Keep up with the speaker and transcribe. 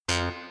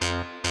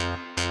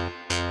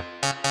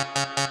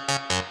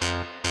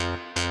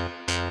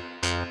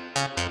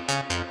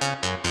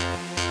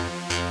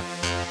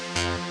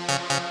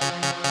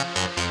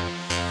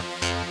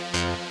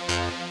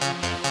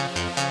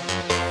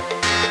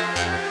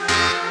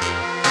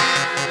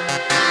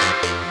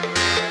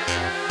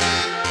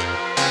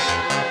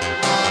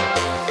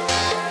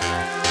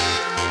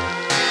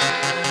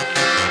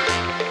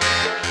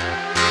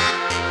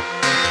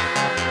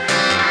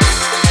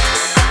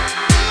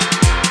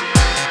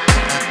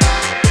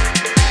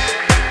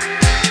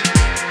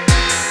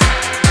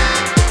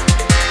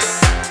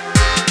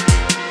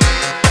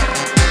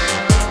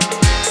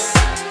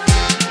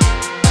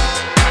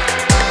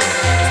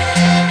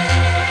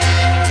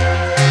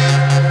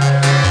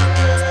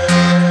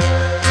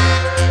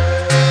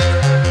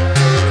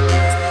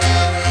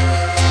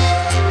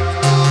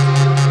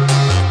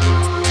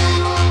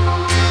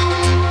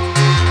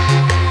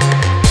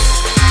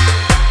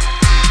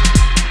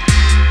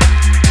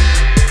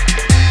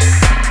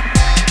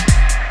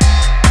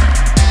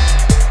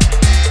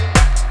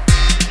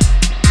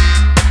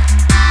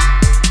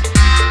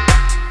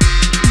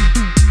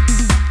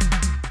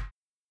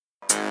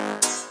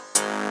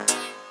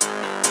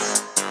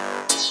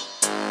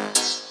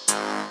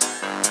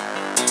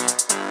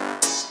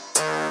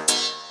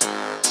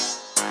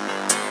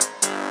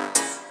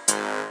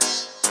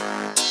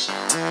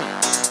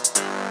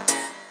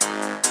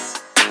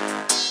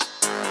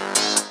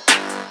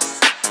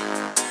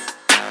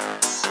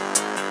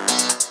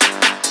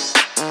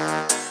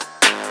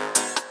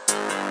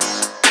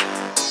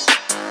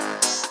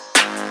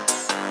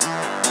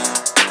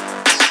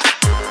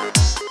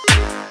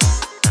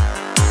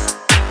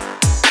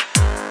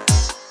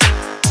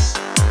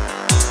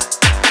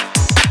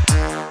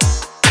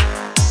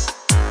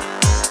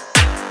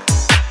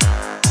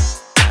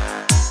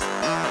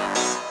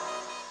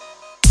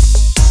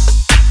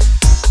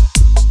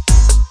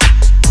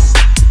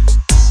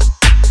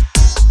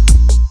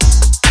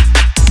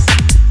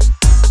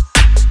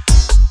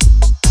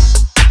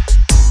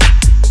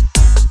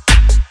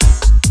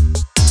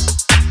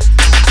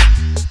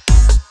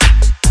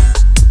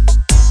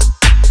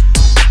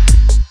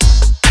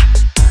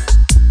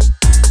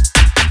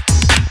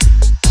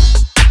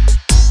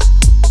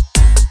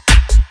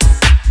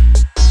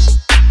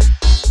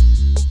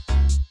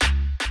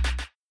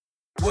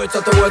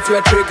Habits of the words we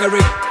are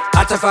triggering.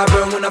 Hot if I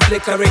burn when I'm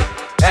flickering.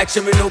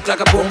 Action we look like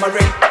a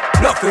boomerang.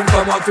 Nothing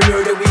from off you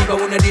murder we but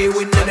wanna deal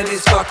with none of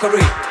this fuckery.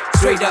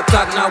 Straight up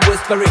talk, not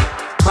whispering.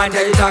 Mind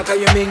how you talk, how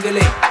you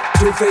mingling.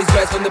 Two-faced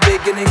rest from the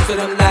beginning, so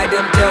don't lie,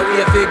 them tell we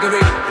are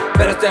figuring.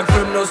 Better stand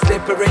firm, no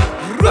slippering.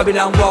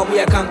 Babylon wall, we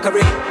are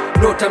conquering.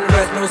 No time to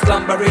rest, no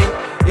slumbering.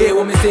 Hear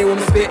what me say,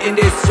 when we spit in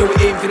this. So we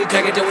aim for the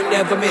target and we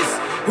never miss.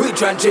 We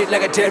try and treat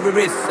like a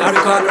terrorist. I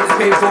recall all these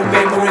painful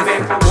memories.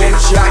 Boom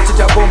shot to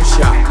the boom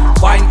shot.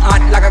 Fine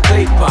art like a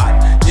clay pot.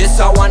 This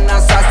a one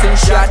assassin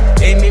shot.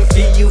 Aiming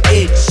for you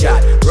 8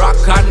 shot. Rock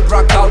on,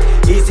 rock out.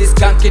 Easy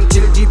skanking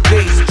till the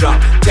bass drop.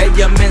 Tell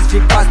your men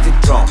to pass the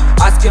drum.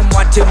 Ask him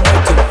what him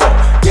waiting for.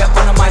 Get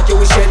on the mic, you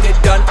wish it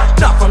done.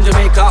 Not from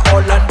Jamaica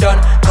or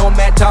London. No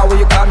matter where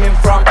you coming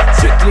from.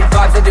 Strictly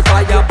vibes and the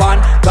fire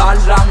burn.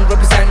 God long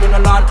representing the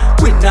land.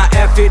 We not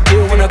F it,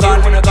 deal when a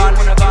gun, when a gun,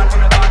 when a gun,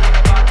 when a gun.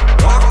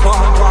 Rock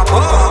on, rock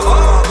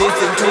on.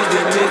 Listen to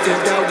the music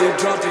that we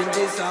dropping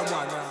this I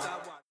wanna.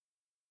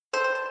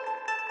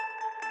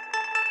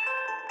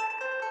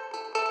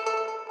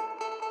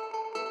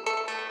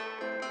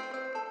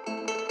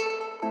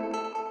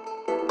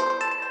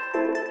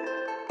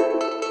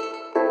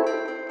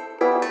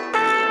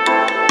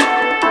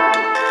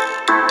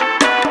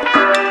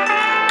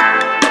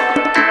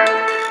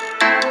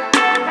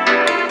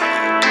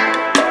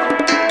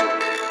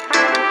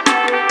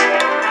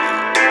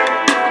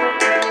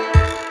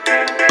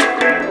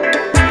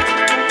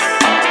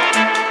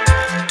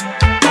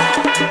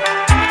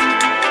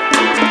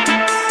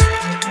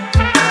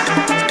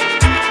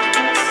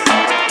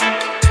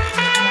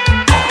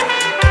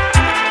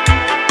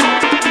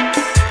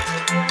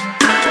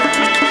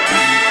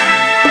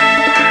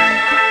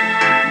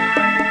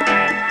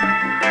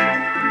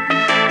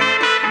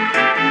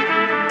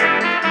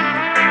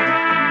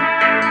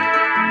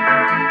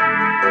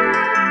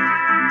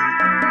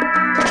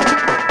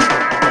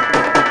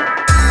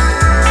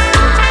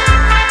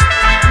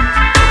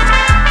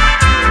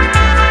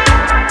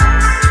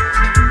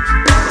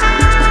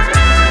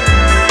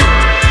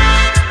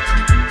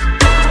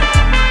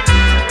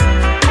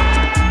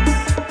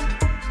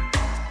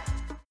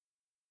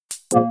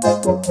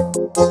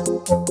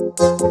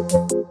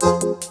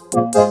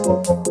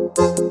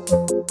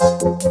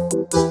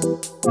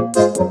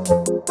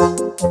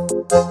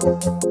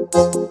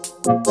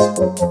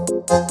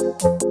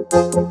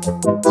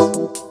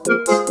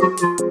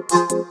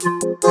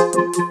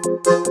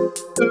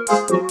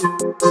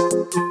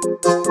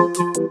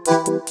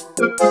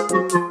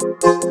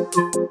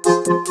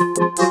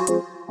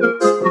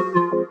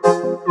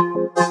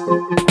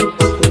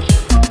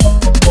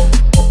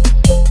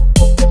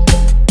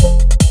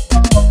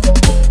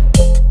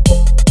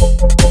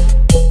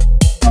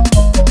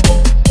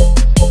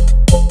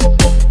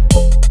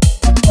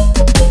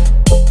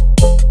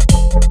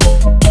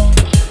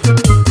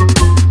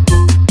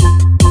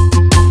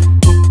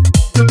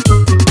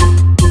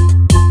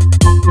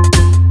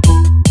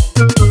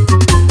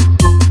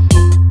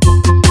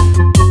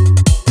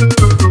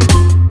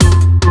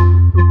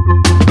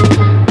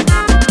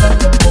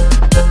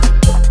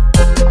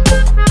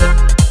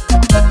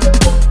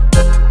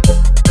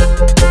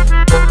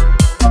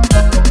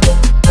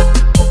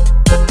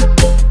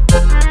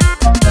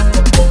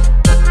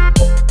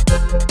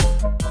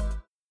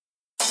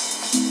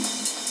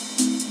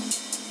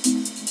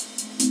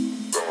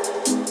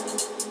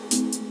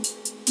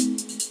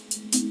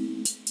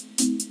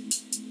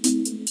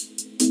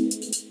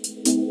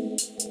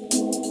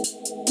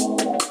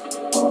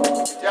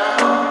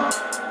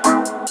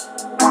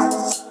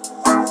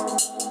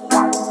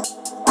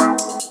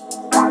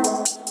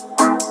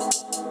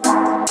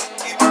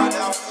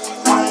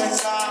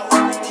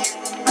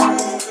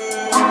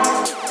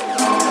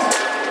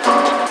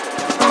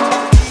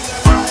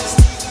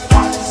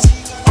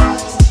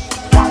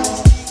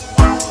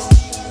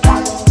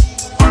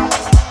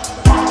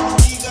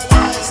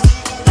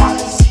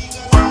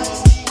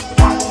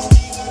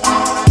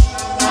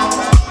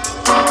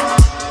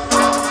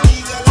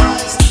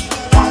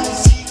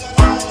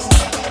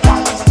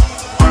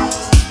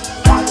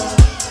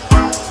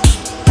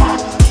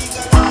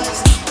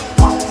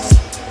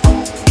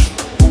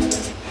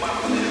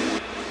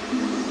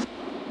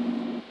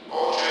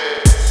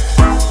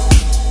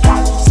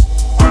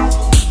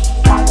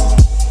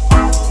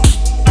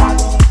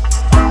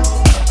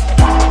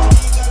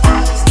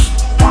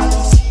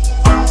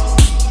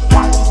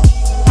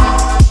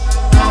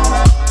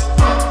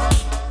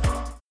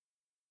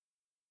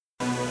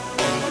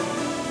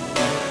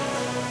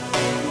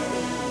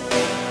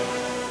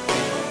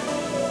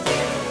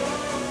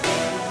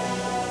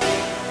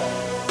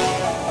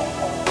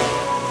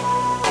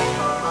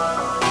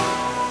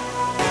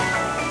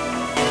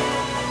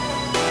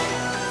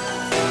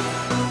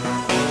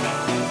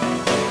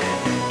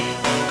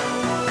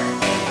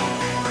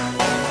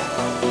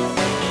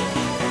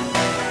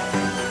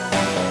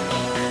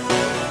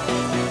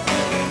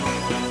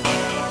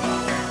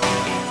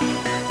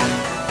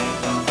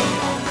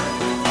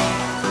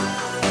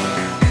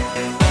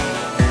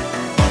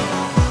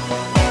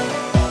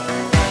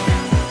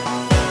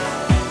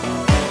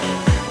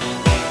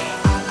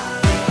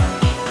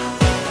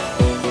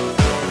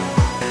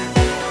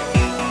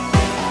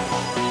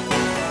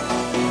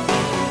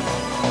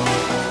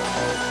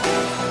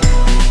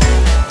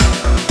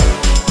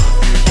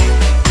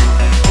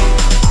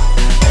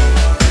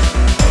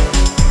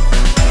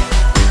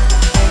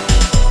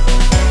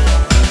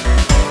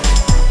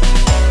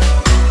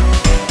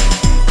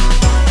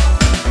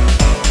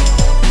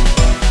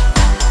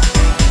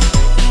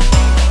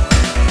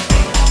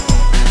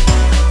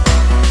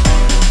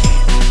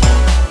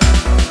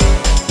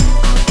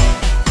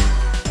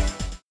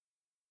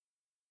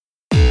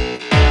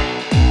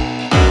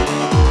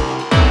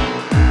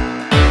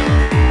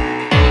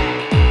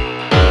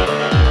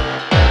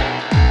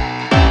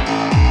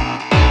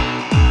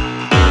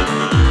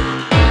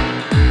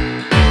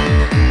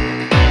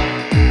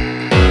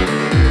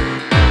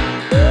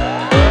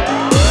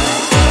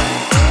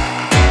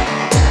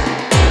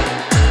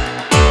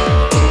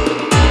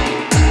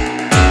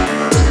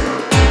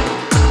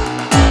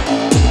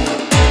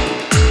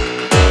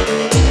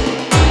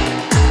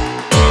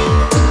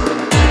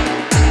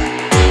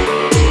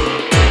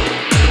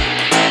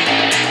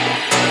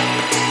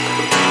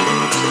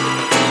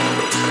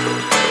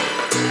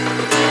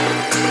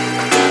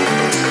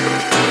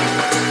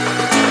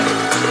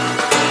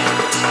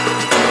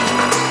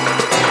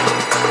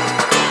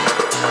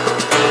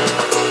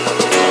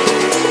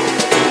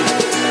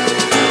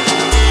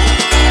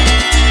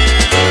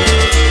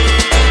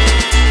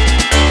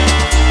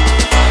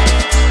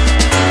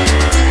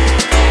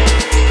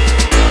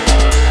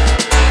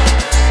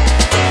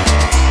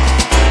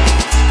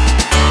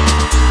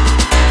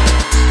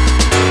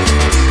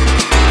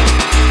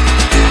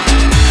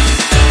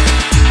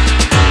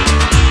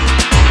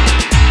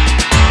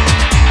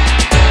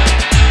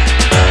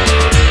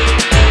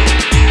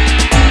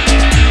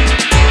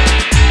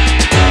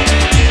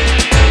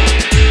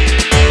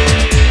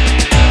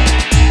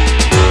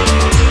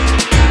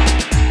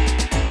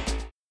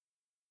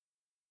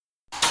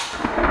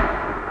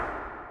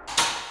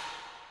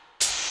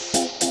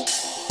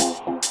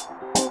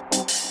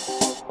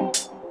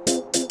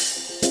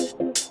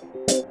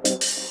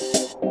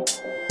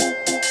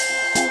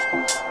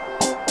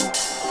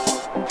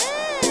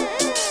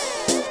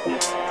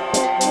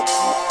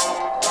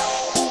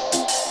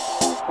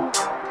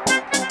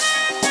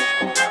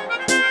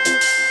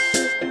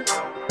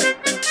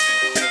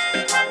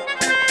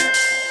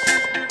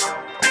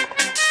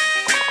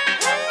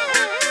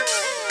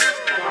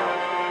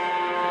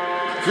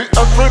 For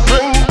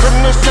everything, can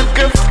you say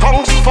give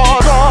thanks,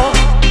 Father?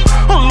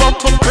 A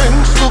lot of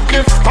things to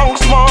give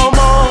thanks,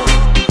 Mama.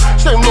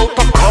 Same load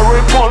of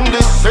carry on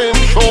the same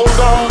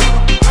shoulder.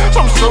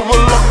 Some say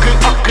we're lucky,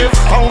 I give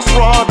thanks,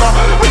 rather.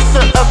 We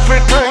say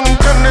everything,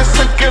 can you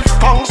say give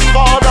thanks,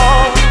 Father?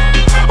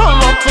 A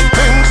lot of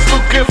things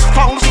to give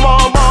thanks,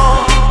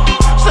 Mama.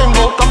 Same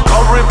load of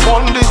carry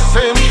on the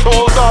same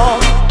shoulder.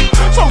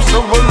 Some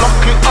say we're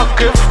lucky, I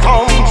give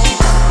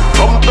thanks.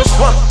 From the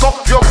sweat of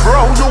your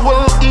brow, you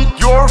will eat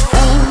your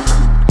food.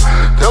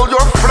 Till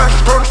your flesh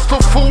turns to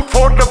food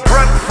for the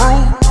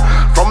breadfruit.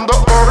 From the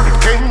earth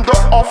came the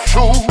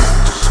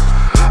offshoots,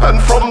 and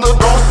from the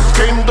dust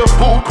came the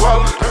boot.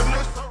 Well,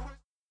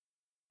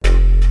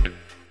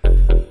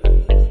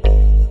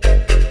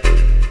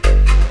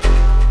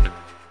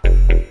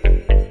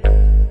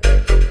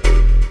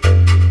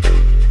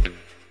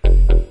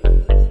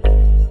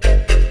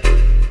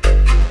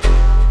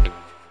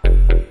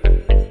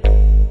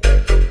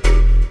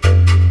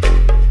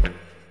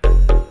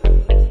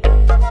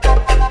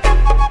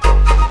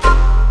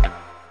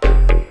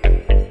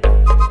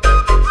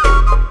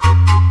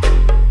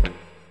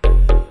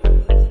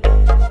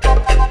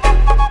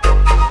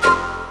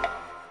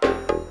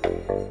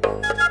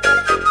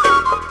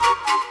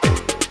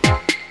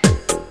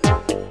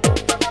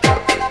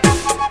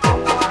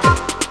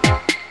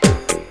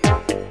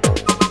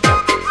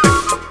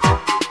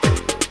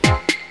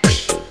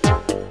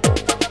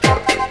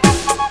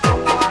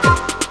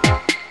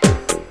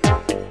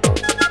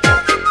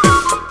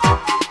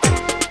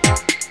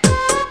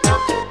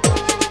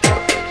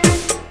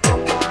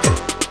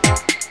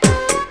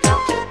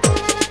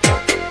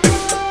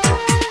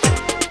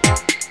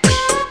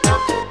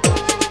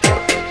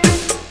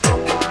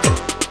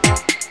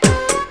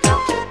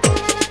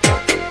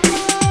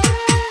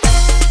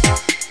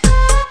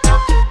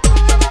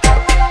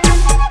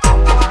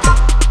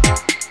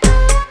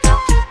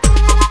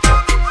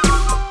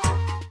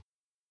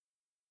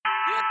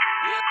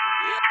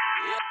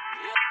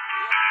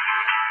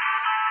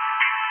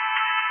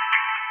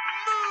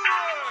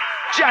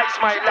 Jah is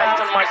my light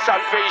and my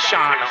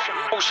salvation.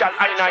 Who shall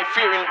I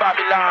fear in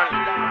Babylon?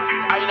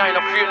 I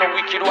no fear no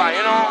wicked one,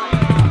 you know.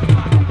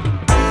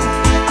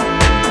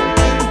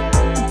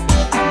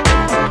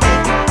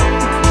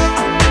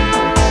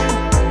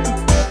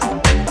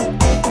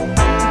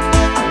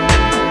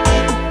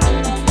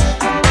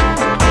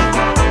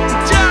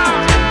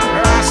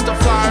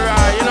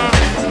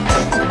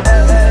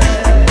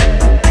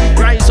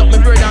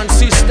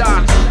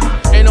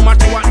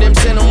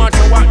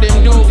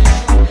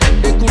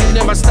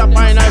 Never stop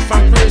my knife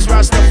and praise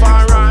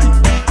Rastafari.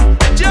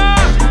 Jah,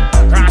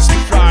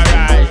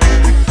 Rastafari.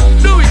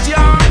 Do it,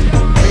 yeah.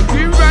 Make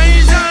we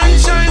rise and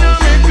shine and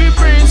make we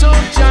praise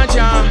up Jah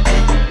Jah.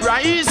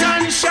 Rise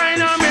and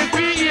shine and make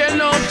we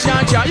hail up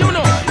Jah Jah. You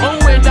know, oh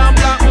where that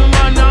black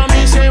man and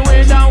me say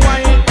where that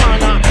white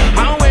man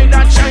and where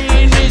that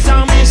Chinese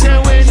and me say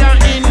where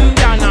that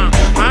Indian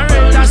and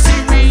where that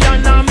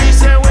Syrian and me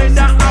say where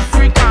that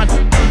African.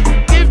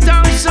 Give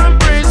thanks and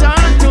praise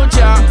unto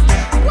Jah.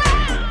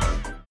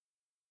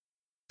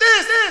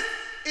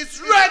 It's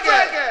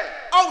reggae,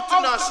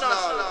 international.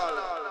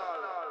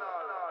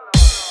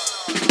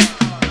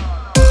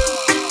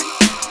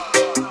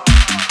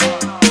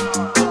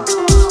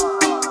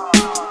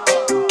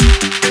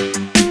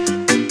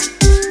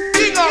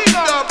 King of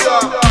dub.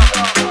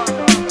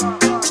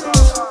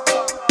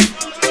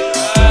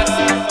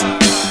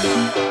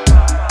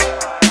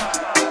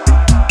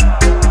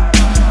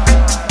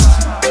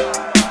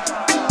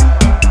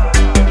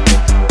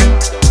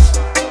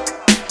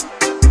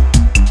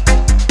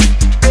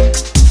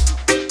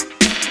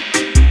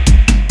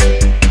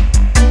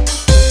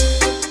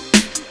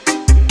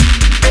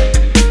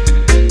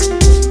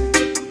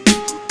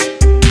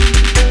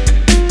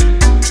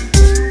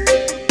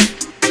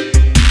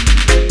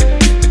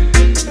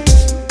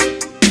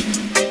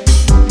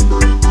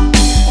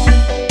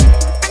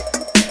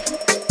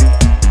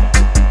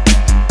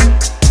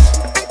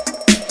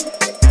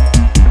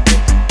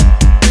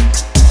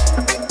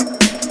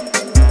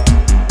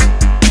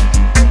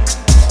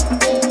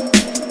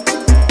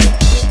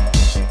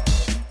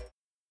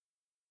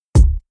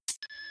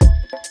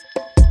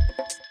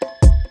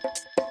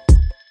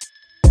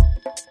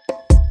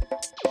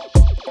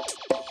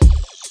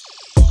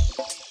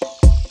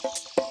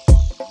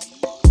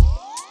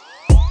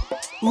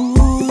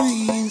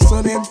 Ooh,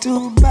 so them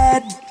too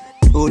bad,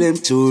 oh them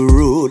too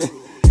rude.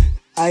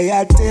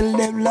 I tell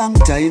them long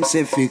time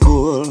say fi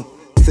cool.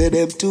 Say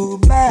them too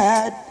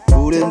bad,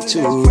 oh them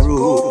too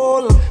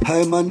rude.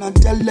 I man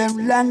tell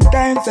them long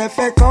time say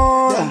fi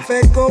cool,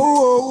 fi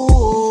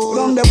cool.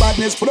 Put on the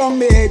badness, put on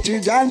the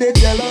hatred and the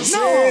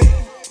jealousy.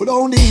 Put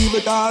on the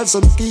evil thoughts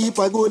and keep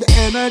a good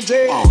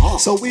energy,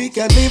 so we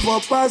can live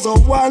up as a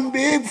one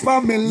big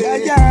family.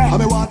 I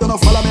mean, want to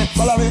follow me.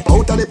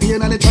 Out of the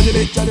pain and the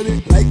tragedy.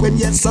 Like when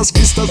Jesus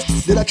Christus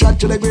did a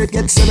tragedy, the great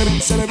get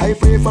celebrate. I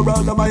pray for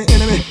all of my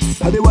enemy.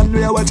 And the one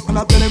way I watch and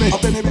up enemy.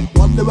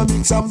 One day we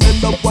mix and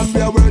bend up, one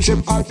way I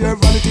worship out your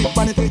vanity.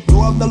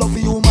 No, I'm the love for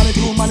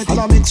humanity. man,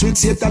 economics with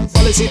Satan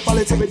policy.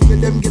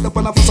 With them get up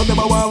on a fuss and them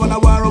a war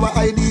over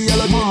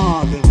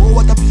ideology. Oh,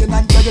 what a pain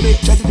and tragedy.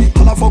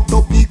 And a fucked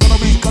up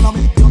economy.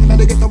 Young and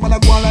they get up and a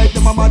go on like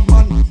them a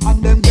madman.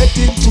 And them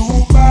getting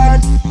too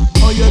bad.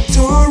 Oh, you're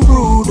too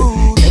rude.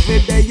 Every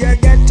day you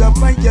get up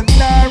and you're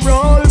not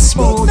roll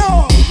smooth.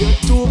 No, you're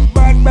too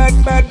bad,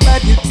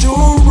 you're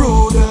too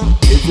rude.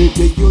 Every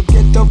day you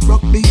get up,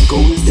 rock the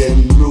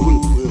golden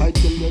rule. I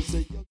tell you,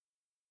 say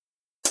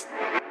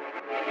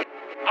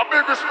a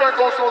big respect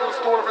also to the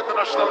school of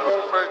international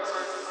movements.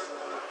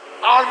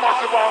 All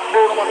massive and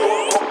proud of what they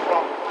will come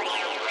from.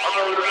 And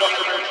I really got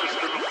to make this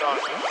to be done.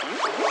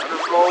 And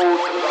there's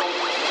loads of that.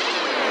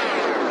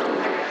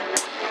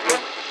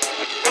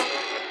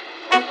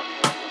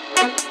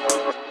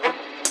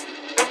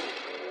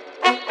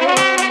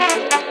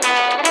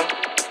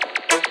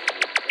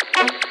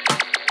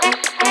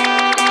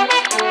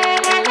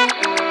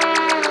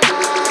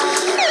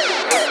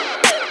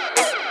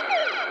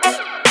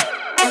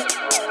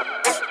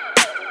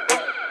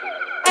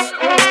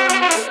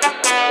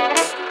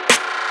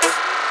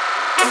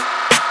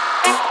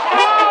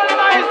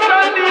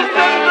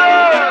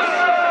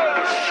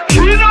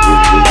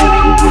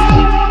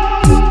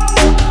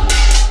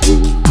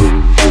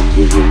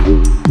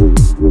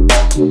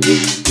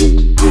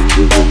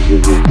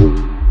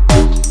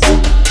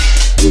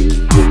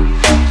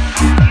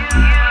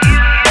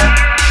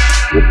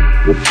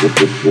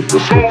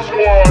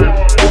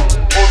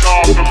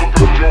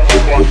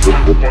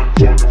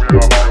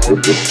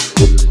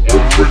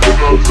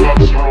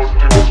 Original